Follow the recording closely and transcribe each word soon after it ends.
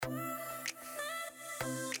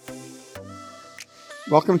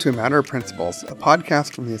Welcome to A Matter of Principles, a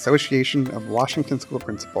podcast from the Association of Washington School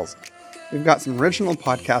Principals. We've got some original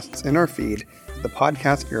podcasts in our feed. The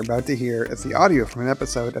podcast you're about to hear is the audio from an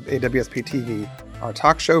episode of AWSP TV, our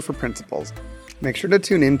talk show for principals. Make sure to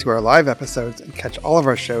tune in to our live episodes and catch all of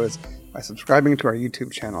our shows by subscribing to our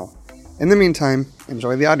YouTube channel. In the meantime,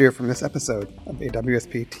 enjoy the audio from this episode of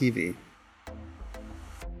AWSP TV.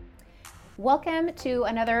 Welcome to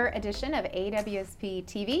another edition of AWSP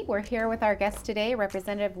TV. We're here with our guest today,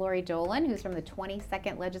 Representative Laurie Dolan, who's from the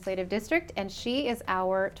 22nd Legislative District, and she is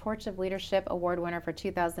our Torch of Leadership Award winner for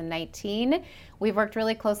 2019. We've worked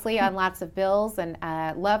really closely on lots of bills and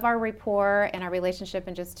love our rapport and our relationship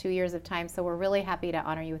in just 2 years of time, so we're really happy to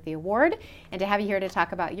honor you with the award and to have you here to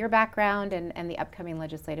talk about your background and the upcoming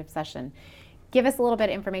legislative session. Give us a little bit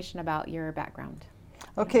of information about your background.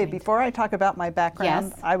 Okay, before I talk about my background,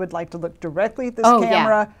 Yes. I would like to look directly at this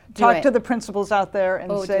camera, talk to the principals out there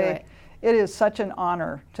and say, it is such an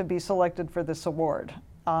honor to be selected for this award.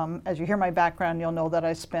 As you hear my background, you'll know that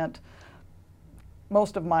I spent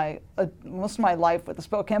most of my life with the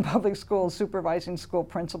Spokane Public Schools supervising school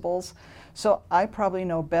principals. So I probably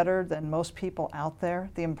know better than most people out there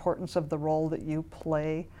the importance of the role that you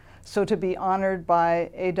play. So to be honored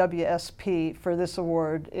by AWSP for this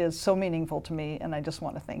award is so meaningful to me, and I just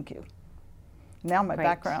want to thank you. Now my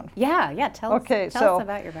background. Yeah, tell us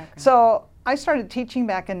about your background. So I started teaching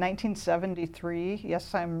back in 1973.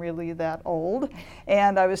 Yes, I'm really that old.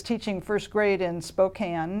 And I was teaching first grade in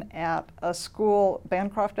Spokane at a school,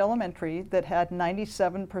 Bancroft Elementary, that had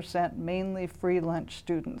 97% mainly free lunch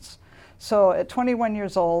students. So at 21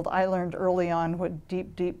 years old, I learned early on what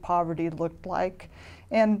deep, deep poverty looked like.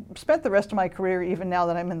 And spent the rest of my career, even now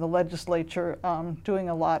that I'm in the legislature, doing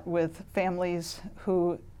a lot with families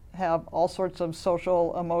who have all sorts of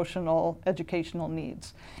social, emotional, educational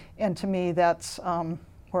needs. And to me, that's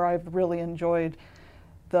where I've really enjoyed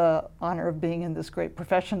the honor of being in this great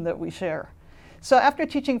profession that we share. So after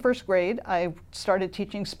teaching first grade, I started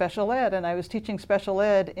teaching special ed, and I was teaching special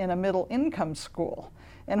ed in a middle income school.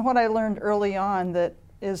 And what I learned early on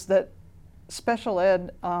is that special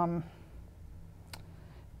ed,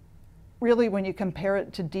 really, when you compare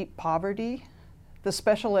it to deep poverty, the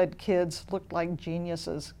special ed kids looked like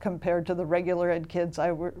geniuses compared to the regular ed kids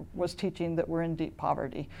I was teaching that were in deep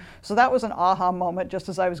poverty. So that was an aha moment just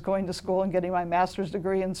as I was going to school and getting my master's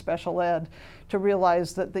degree in special ed to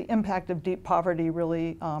realize that the impact of deep poverty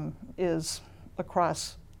really is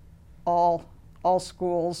across all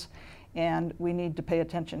schools, and we need to pay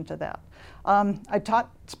attention to that. I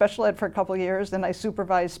taught special ed for a couple of years, then I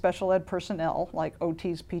supervised special ed personnel like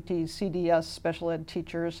OTs, PTs, CDS, special ed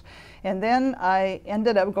teachers, and then I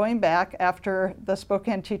ended up going back after the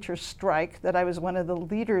Spokane teachers strike that I was one of the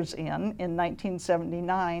leaders in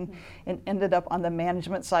 1979 and ended up on the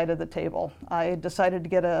management side of the table. I decided to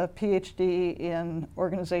get a PhD in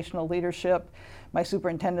organizational leadership, my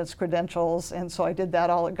superintendent's credentials, and so I did that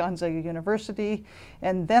all at Gonzaga University,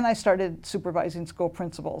 and then I started supervising school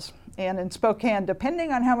principals. And in Spokane,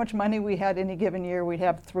 depending on how much money we had any given year, we'd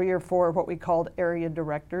have 3 or 4 what we called area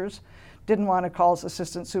directors. Didn't want to call us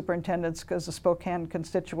assistant superintendents because the Spokane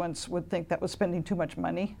constituents would think that was spending too much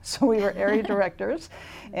money. So we were area directors.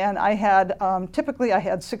 And I had, typically I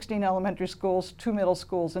had 16 elementary schools, 2 middle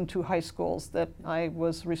schools, and 2 high schools that I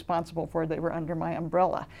was responsible for. They were under my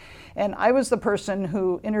umbrella. And I was the person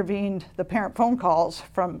who intervened the parent phone calls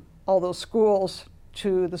from all those schools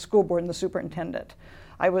to the school board and the superintendent.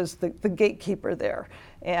 I was the gatekeeper there.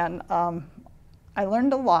 And I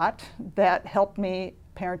learned a lot that helped me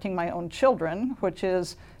parenting my own children, which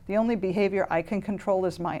is the only behavior I can control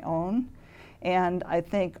is my own. And I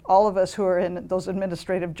think all of us who are in those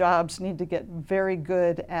administrative jobs need to get very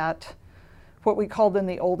good at what we called in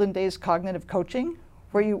the olden days cognitive coaching,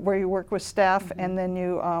 where you work with staff and then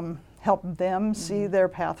you help them see their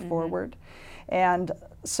path forward. And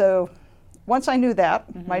so once I knew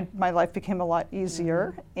that, my life became a lot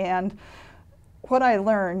easier. And what I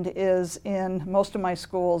learned is in most of my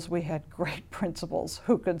schools, we had great principals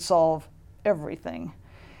who could solve everything.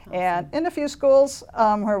 Awesome. And in a few schools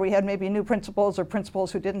where we had maybe new principals or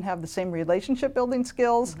principals who didn't have the same relationship building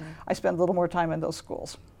skills, I spent a little more time in those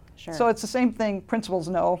schools. Sure. So it's the same thing principals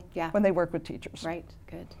know when they work with teachers. Right,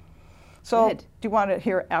 good. So do you want to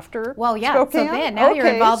hear after So Spokane? then, now you're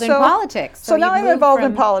involved in politics. So now I'm involved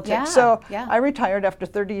in politics. Yeah. I retired after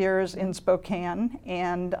 30 years in Spokane,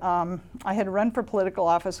 and I had run for political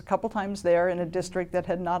office a couple times there in a district that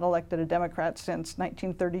had not elected a Democrat since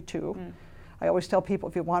 1932. I always tell people,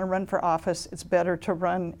 if you want to run for office, it's better to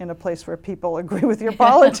run in a place where people agree with your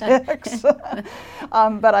politics.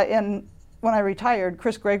 But when I retired,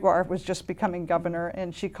 Chris Gregoire was just becoming governor,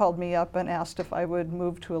 and she called me up and asked if I would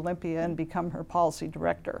move to Olympia and become her policy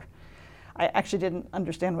director. I actually didn't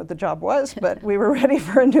understand what the job was, but we were ready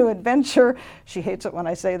for a new adventure. She hates it when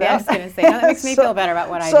I say that. Yeah, I was going to say, no, that makes me feel better about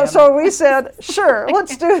what I do. So we said, sure,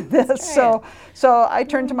 let's do this. So I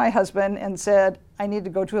turned to my husband and said, I need to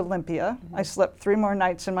go to Olympia. I slept 3 more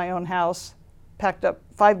nights in my own house, packed up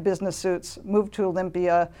 5 business suits, moved to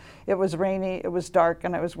Olympia. It was rainy, it was dark,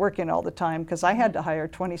 and I was working all the time because I had to hire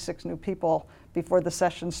 26 new people before the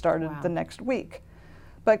session started the next week.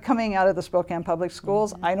 But coming out of the Spokane Public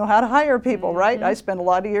Schools, I know how to hire people, right? I spent a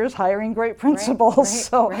lot of years hiring great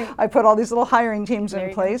principals. I put all these little hiring teams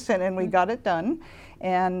in place, and we got it done.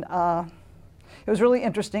 And it was really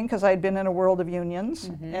interesting because I had been in a world of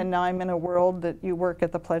unions, and now I'm in a world that you work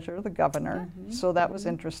at the pleasure of the governor. So that was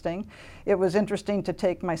interesting. It was interesting to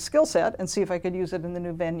take my skill set and see if I could use it in the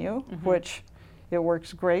new venue, which it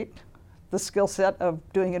works great. The skill set of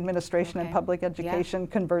doing administration and public education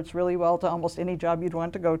converts really well to almost any job you'd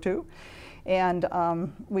want to go to. And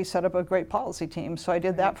we set up a great policy team. So I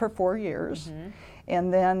did that for 4 years.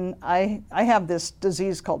 And then I have this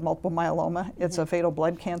disease called multiple myeloma. It's a fatal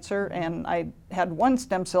blood cancer. And I had 1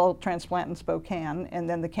 stem cell transplant in Spokane. And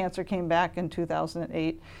then the cancer came back in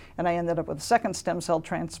 2008. And I ended up with a 2nd stem cell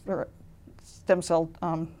transfer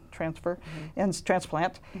and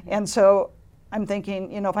transplant. And so I'm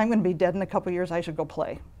thinking, if I'm going to be dead in a couple years, I should go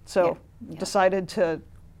play. So decided to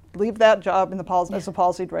leave that job in the as a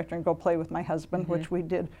policy director and go play with my husband, which we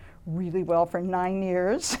did really well for 9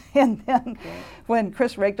 years. And then when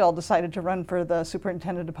Chris Reykdal decided to run for the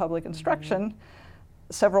superintendent of public instruction,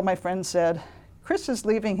 several of my friends said, Chris is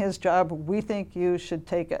leaving his job, we think you should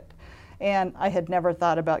take it. And I had never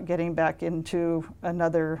thought about getting back into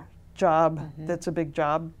another job that's a big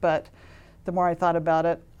job, but the more I thought about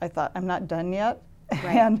it, I thought, I'm not done yet.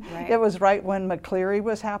 It was right when McCleary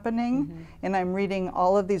was happening, and I'm reading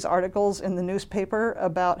all of these articles in the newspaper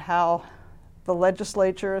about how the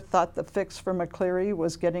legislature thought the fix for McCleary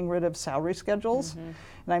was getting rid of salary schedules.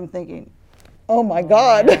 And I'm thinking, oh my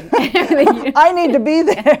God, I need to be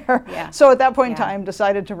there. So at that point in time,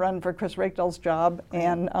 decided to run for Chris Reykdal's job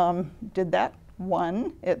and did that.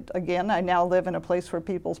 Won it again. I now live in a place where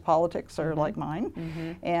people's politics are like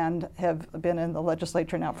mine, and have been in the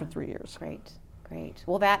legislature now for 3 years. Great.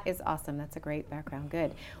 Well, that is awesome. That's a great background.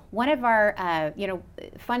 Good. One of our,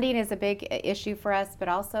 funding is a big issue for us, but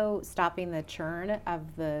also stopping the churn of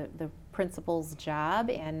the principal's job.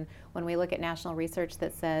 And when we look at national research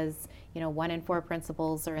that says, 1 in 4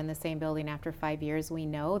 principals are in the same building after 5 years, we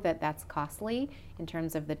know that that's costly in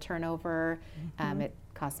terms of the turnover. It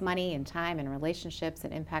costs money and time and relationships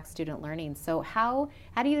and impacts student learning. So how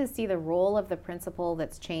do you see the role of the principal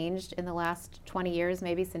that's changed in the last 20 years,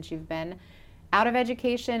 maybe since you've been out of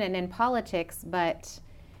education and in politics, but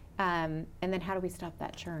and then how do we stop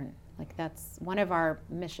that churn? Like, that's one of our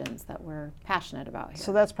missions that we're passionate about here.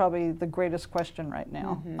 So that's probably the greatest question right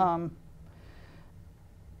now.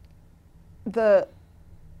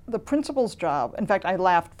 The principal's job, in fact, I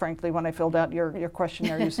laughed, frankly, when I filled out your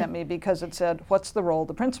questionnaire you sent me, because it said, what's the role of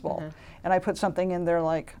the principal? And I put something in there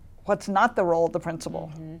like, what's not the role of the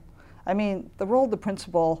principal? I mean, the role of the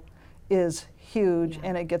principal is huge,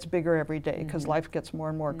 and it gets bigger every day because life gets more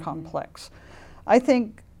and more complex. I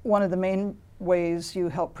think one of the main ways you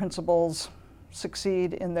help principals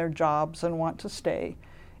succeed in their jobs and want to stay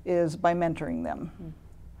is by mentoring them.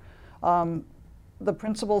 The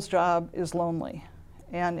principal's job is lonely.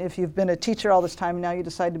 And if you've been a teacher all this time, now you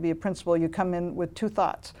decide to be a principal, you come in with 2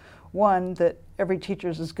 thoughts. One, that every teacher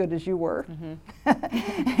is as good as you were.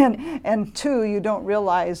 and 2, you don't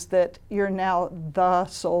realize that you're now the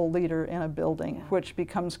sole leader in a building, which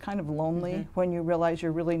becomes kind of lonely when you realize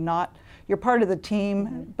you're really not. You're part of the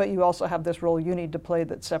team, but you also have this role you need to play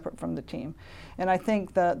that's separate from the team. And I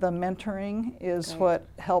think the mentoring is what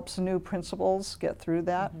helps new principals get through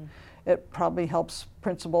that. It probably helps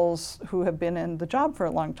principals who have been in the job for a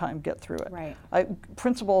long time get through it.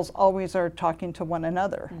 Principals always are talking to one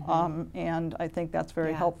another, and I think that's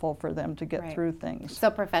very helpful for them to get through things. So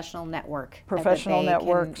professional networks.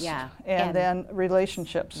 And then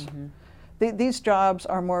relationships. These jobs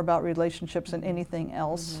are more about relationships than anything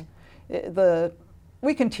else.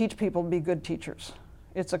 We can teach people to be good teachers.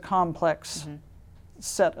 It's a complex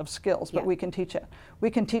set of skills, but we can teach it. We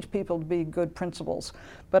can teach people to be good principals.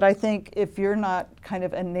 But I think if you're not kind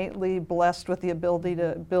of innately blessed with the ability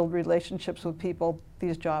to build relationships with people,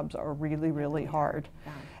 these jobs are really, really hard.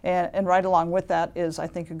 And right along with that is, I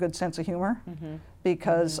think, a good sense of humor,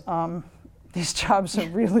 because These jobs are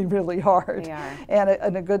really, really hard. They are.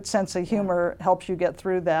 And a good sense of humor helps you get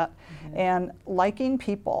through that. And liking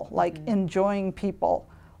people, like enjoying people,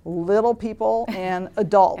 little people and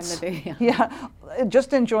adults. And the big, yeah,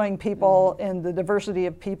 just enjoying people and the diversity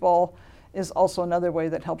of people is also another way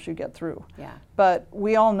that helps you get through. Yeah. But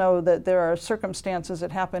we all know that there are circumstances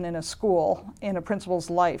that happen in a school, in a principal's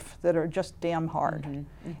life, that are just damn hard.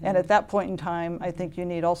 And at that point in time, I think you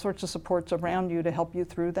need all sorts of supports around you to help you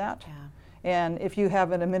through that. Yeah. And if you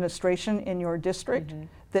have an administration in your district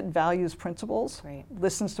that values principals, Right.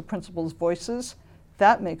 listens to principals' voices,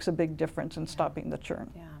 that makes a big difference in stopping the churn.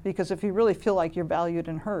 Yeah. Because if you really feel like you're valued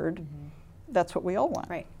and heard, that's what we all want.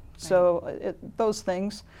 Right. So those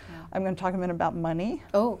things. Yeah. I'm going to talk a minute about money.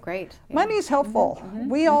 Oh, great. Yeah. Money's helpful.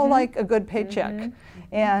 We all like a good paycheck.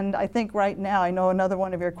 And I think right now, I know another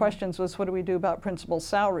one of your questions was, what do we do about principals'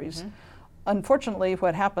 salaries? Unfortunately,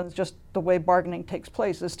 what happens, just the way bargaining takes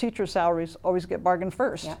place, is teacher salaries always get bargained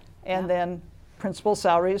first. Yeah. And then principal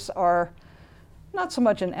salaries are not so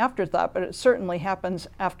much an afterthought, but it certainly happens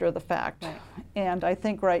after the fact. Right. And I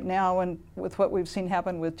think right now, and with what we've seen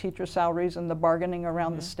happen with teacher salaries and the bargaining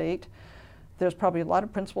around the state, there's probably a lot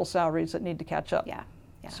of principal salaries that need to catch up. Yeah.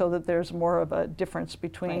 Yeah. So that there's more of a difference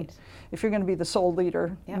between, Right. if you're going to be the sole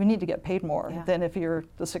leader, Yep. you need to get paid more Yeah. than if you're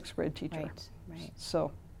the 6th grade teacher. Right. Right.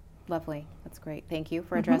 So. Lovely. That's great. Thank you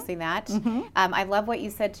for addressing that. I love what you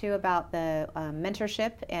said too about the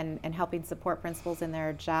mentorship and helping support principals in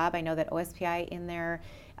their job. I know that OSPI in their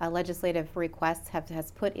legislative requests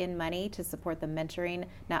has put in money to support the mentoring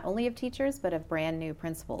not only of teachers but of brand new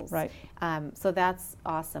principals. Right. So that's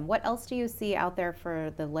awesome. What else do you see out there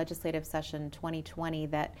for the legislative session 2020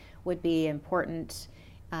 that would be important,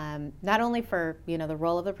 not only for the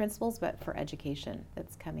role of the principals but for education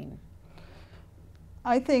that's coming?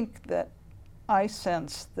 I think that I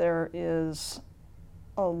sense there is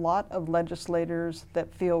a lot of legislators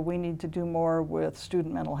that feel we need to do more with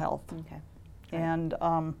student mental health. Okay. And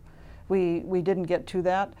we didn't get to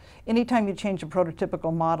that. Anytime you change a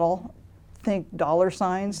prototypical model, think dollar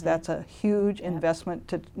signs. That's a huge investment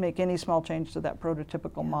to make any small change to that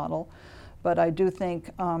prototypical model. But I do think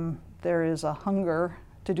there is a hunger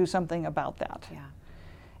to do something about that. Yeah.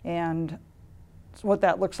 And what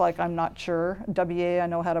that looks like, I'm not sure. WA, I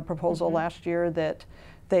know, had a proposal last year that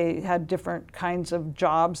they had different kinds of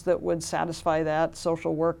jobs that would satisfy that: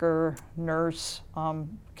 social worker, nurse,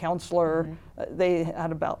 counselor. They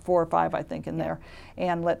had about 4 or 5, I think, in there,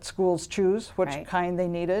 and let schools choose which kind they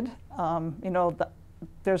needed.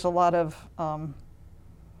 There's a lot of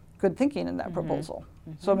good thinking in that proposal.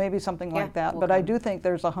 So maybe something like that. But I do think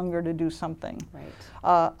there's a hunger to do something.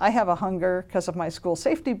 Right. I have a hunger because of my school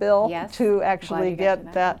safety bill to actually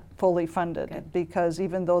get that fully funded. Because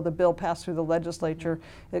even though the bill passed through the legislature,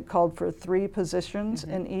 it called for 3 positions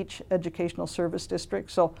in each educational service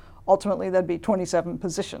district. So ultimately that'd be 27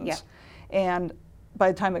 positions. Yeah. And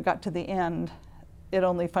by the time it got to the end, it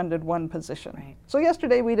only funded 1 position. Right. So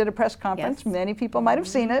yesterday we did a press conference. Yes. Many people might have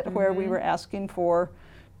seen it, where we were asking for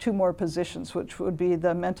 2 more positions, which would be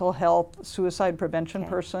the mental health suicide prevention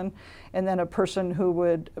person, and then a person who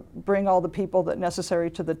would bring all the people that necessary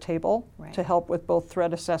to the table to help with both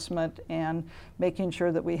threat assessment and making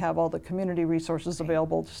sure that we have all the community resources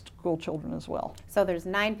available to school children as well. So there's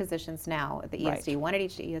 9 positions now at the ESD, 1 at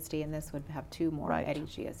each ESD, and this would have 2 more at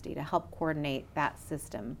each ESD to help coordinate that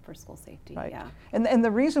system for school safety. Yeah. And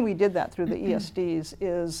the reason we did that through the ESDs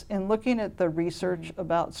is in looking at the research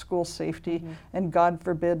about school safety and, God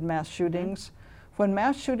forbid, mass shootings. When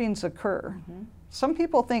mass shootings occur, some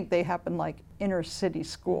people think they happen like inner city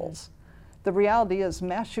schools. The reality is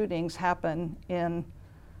mass shootings happen in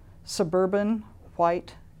suburban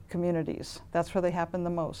white communities. That's where they happen the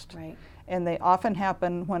most. Right. And they often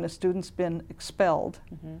happen when a student's been expelled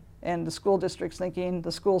and the school district's thinking,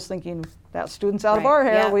 the school's thinking, that student's out of our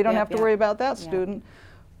hair, we don't have to worry about that student.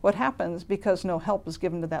 What happens, because no help is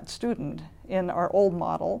given to that student in our old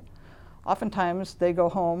model, oftentimes they go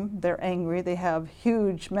home, they're angry, they have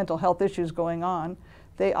huge mental health issues going on.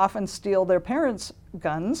 They often steal their parents'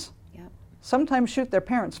 guns, sometimes shoot their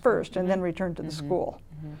parents first and then return to the school.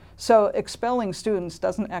 So expelling students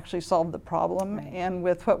doesn't actually solve the problem. And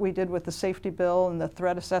with what we did with the safety bill and the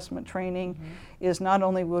threat assessment training is not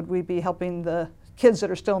only would we be helping the kids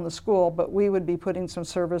that are still in the school, but we would be putting some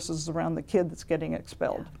services around the kid that's getting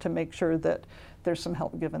expelled to make sure that there's some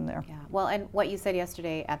help given there. Yeah. Well, and what you said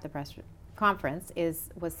yesterday at the press conference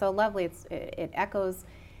was so lovely. It echoes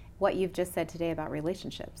what you've just said today about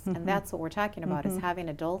relationships. And that's what we're talking about, is having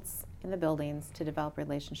adults in the buildings to develop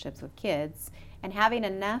relationships with kids, and having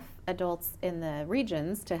enough adults in the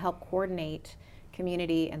regions to help coordinate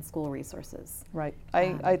community, and school resources. Right.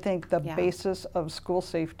 I think the yeah. basis of school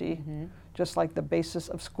safety, just like the basis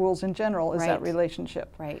of schools in general, is that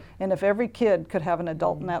relationship. Right. And if every kid could have an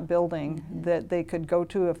adult in that building that they could go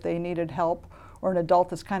to if they needed help, or an adult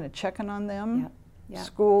that's kind of checking on them,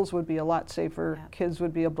 schools would be a lot safer, kids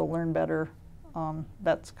would be able to learn better.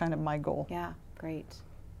 That's kind of my goal. Yeah, great.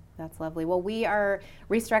 That's lovely. Well, we are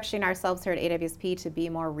restructuring ourselves here at AWSP to be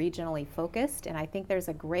more regionally focused, and I think there's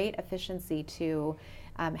a great efficiency to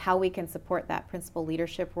how we can support that principal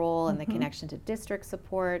leadership role and the connection to district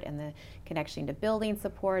support and the connection to building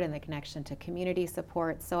support and the connection to community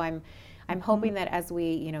support. So I'm hoping that as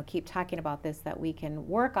we keep talking about this, that we can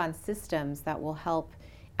work on systems that will help,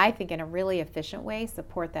 I think, in a really efficient way,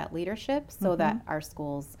 support that leadership so that our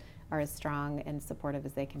schools are as strong and supportive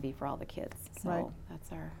as they can be for all the kids. So that's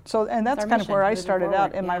our that's kind of where I started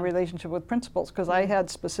out in my relationship with principals, because I had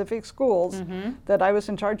specific schools that I was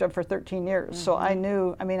in charge of for 13 years. So I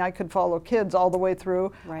knew, I could follow kids all the way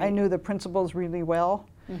through. I knew the principals really well.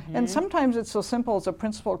 And sometimes it's so simple as a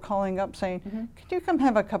principal calling up saying, "Can you come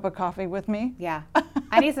have a cup of coffee with me?" Yeah,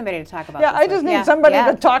 I need somebody to talk about. I just need somebody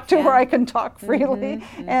to talk to where I can talk freely.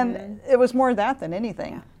 And it was more that than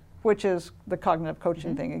anything. Which is the cognitive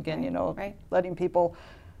coaching thing again, letting people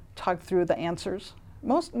talk through the answers.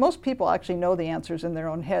 Most people actually know the answers in their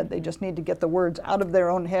own head. They just need to get the words out of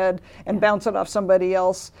their own head and bounce it off somebody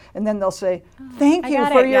else. And then they'll say, "Thank you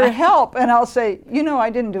for your help." And I'll say, I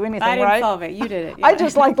didn't do anything right. I didn't solve it. You did it. I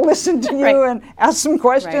just listened to you and asked some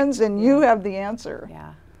questions and you have the answer.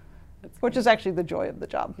 Yeah. Which is actually the joy of the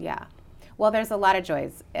job. Yeah. Well, there's a lot of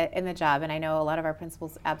joys in the job, and I know a lot of our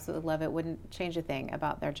principals absolutely love it, wouldn't change a thing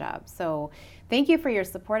about their job. So thank you for your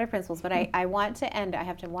support of principals, but I want to end, I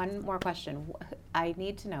have one more question. I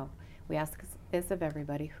need to know, we ask this of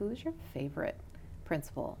everybody, who's your favorite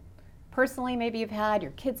principal? Personally, maybe you've had,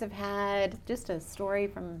 your kids have had, just a story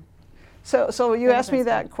from... So you asked me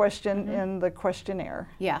that question in the questionnaire.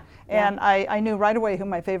 Yeah. And I knew right away who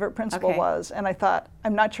my favorite principal was, and I thought,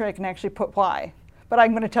 I'm not sure I can actually put why. But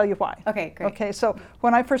I'm going to tell you why. Okay, great. Okay, so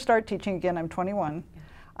when I first started teaching, again, I'm 21,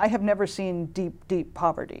 I have never seen deep, deep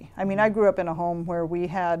poverty. I grew up in a home where we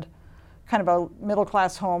had kind of a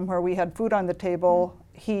middle-class home where we had food on the table,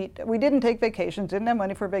 heat. We didn't take vacations, didn't have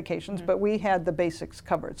money for vacations, but we had the basics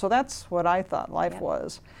covered. So that's what I thought life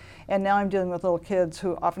was. And now I'm dealing with little kids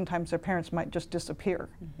who oftentimes their parents might just disappear.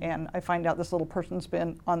 And I find out this little person's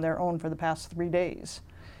been on their own for the past 3 days.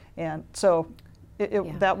 And so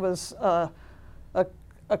that was...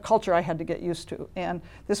 a culture I had to get used to. And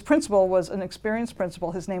this principal was an experienced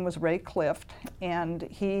principal. His name was Ray Clift, and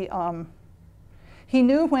he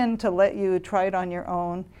knew when to let you try it on your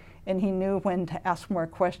own, and he knew when to ask more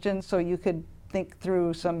questions so you could think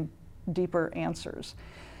through some deeper answers.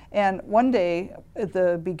 And one day, at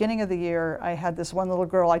the beginning of the year, I had this one little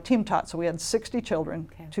girl I team taught, so we had 60 children,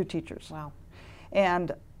 2 teachers. Wow.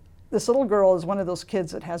 And this little girl is one of those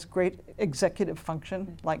kids that has great executive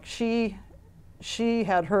function. Like she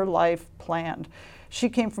had her life planned. She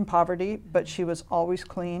came from poverty, but she was always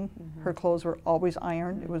clean. Her clothes were always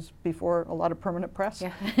ironed. It was before a lot of permanent press.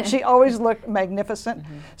 She always looked magnificent.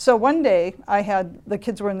 So one day, the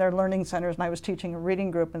kids were in their learning centers, and I was teaching a reading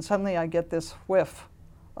group, and suddenly I get this whiff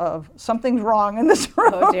of something's wrong in this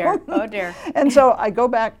room. Oh dear, oh dear. And so I go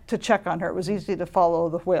back to check on her. It was easy to follow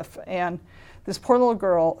the whiff. And this poor little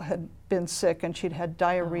girl had been sick, and she'd had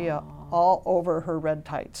diarrhea all over her red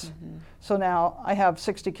tights. So now I have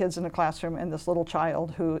 60 kids in the classroom and this little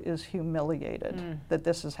child who is humiliated that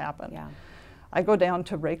this has happened. I go down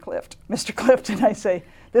to Ray Clift, Mr. Clift, and I say,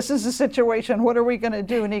 "This is the situation, what are we going to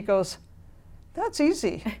do?" And he goes, "That's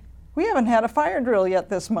easy. We haven't had a fire drill yet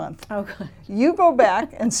this month. Oh, good. You go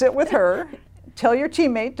back and sit with her, tell your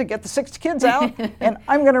teammate to get the 60 kids out, and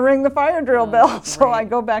I'm going to ring the fire drill bell." So I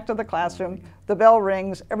go back to the classroom, the bell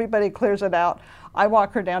rings, everybody clears it out. I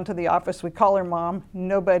walk her down to the office, we call her mom,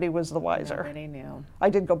 nobody was the wiser. Nobody knew. I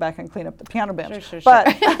did go back and clean up the piano bench. Sure.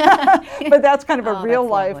 But that's kind of a real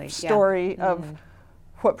life story of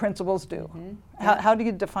what principals do. How do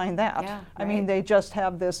you define that? I mean, they just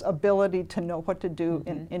have this ability to know what to do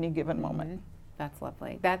in any given moment. That's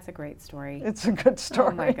lovely. That's a great story. It's a good story.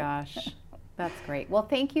 Oh my gosh. That's great. Well,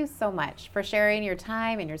 thank you so much for sharing your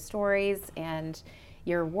time and your stories and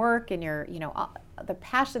your work and your, the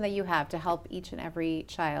passion that you have to help each and every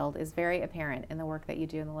child is very apparent in the work that you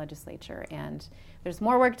do in the legislature. And there's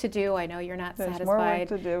more work to do. I know you're not satisfied. There's more work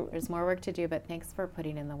to do. There's more work to do, but thanks for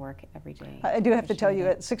putting in the work every day. I do have to tell you,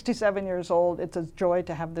 at 67 years old, it's a joy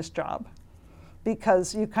to have this job,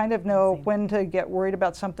 because you kind of know when to get worried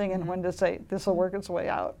about something and when to say, this will work its way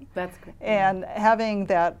out. That's great. And having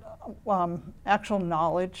that actual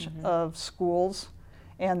knowledge of schools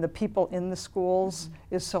and the people in the schools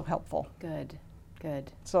is so helpful. Good.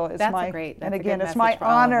 Good. So it's that's my a great, that's and a again, good it's my message for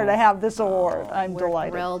all of honor to us. have this award. I'm We're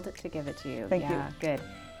delighted. thrilled to give it to you. Thank you. Good.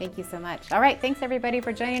 Thank you so much. All right. Thanks everybody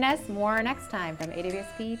for joining us. More next time from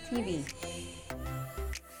AWSP TV.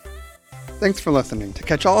 Thanks for listening. To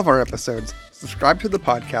catch all of our episodes, subscribe to the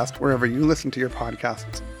podcast wherever you listen to your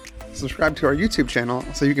podcasts. Subscribe to our YouTube channel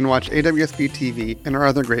so you can watch AWSP TV and our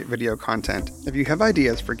other great video content. If you have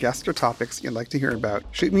ideas for guests or topics you'd like to hear about,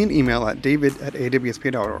 shoot me an email at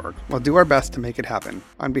david@awsp.org. We'll do our best to make it happen.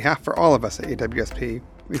 On behalf of all of us at AWSP,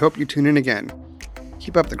 we hope you tune in again.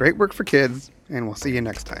 Keep up the great work for kids, and we'll see you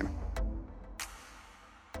next time.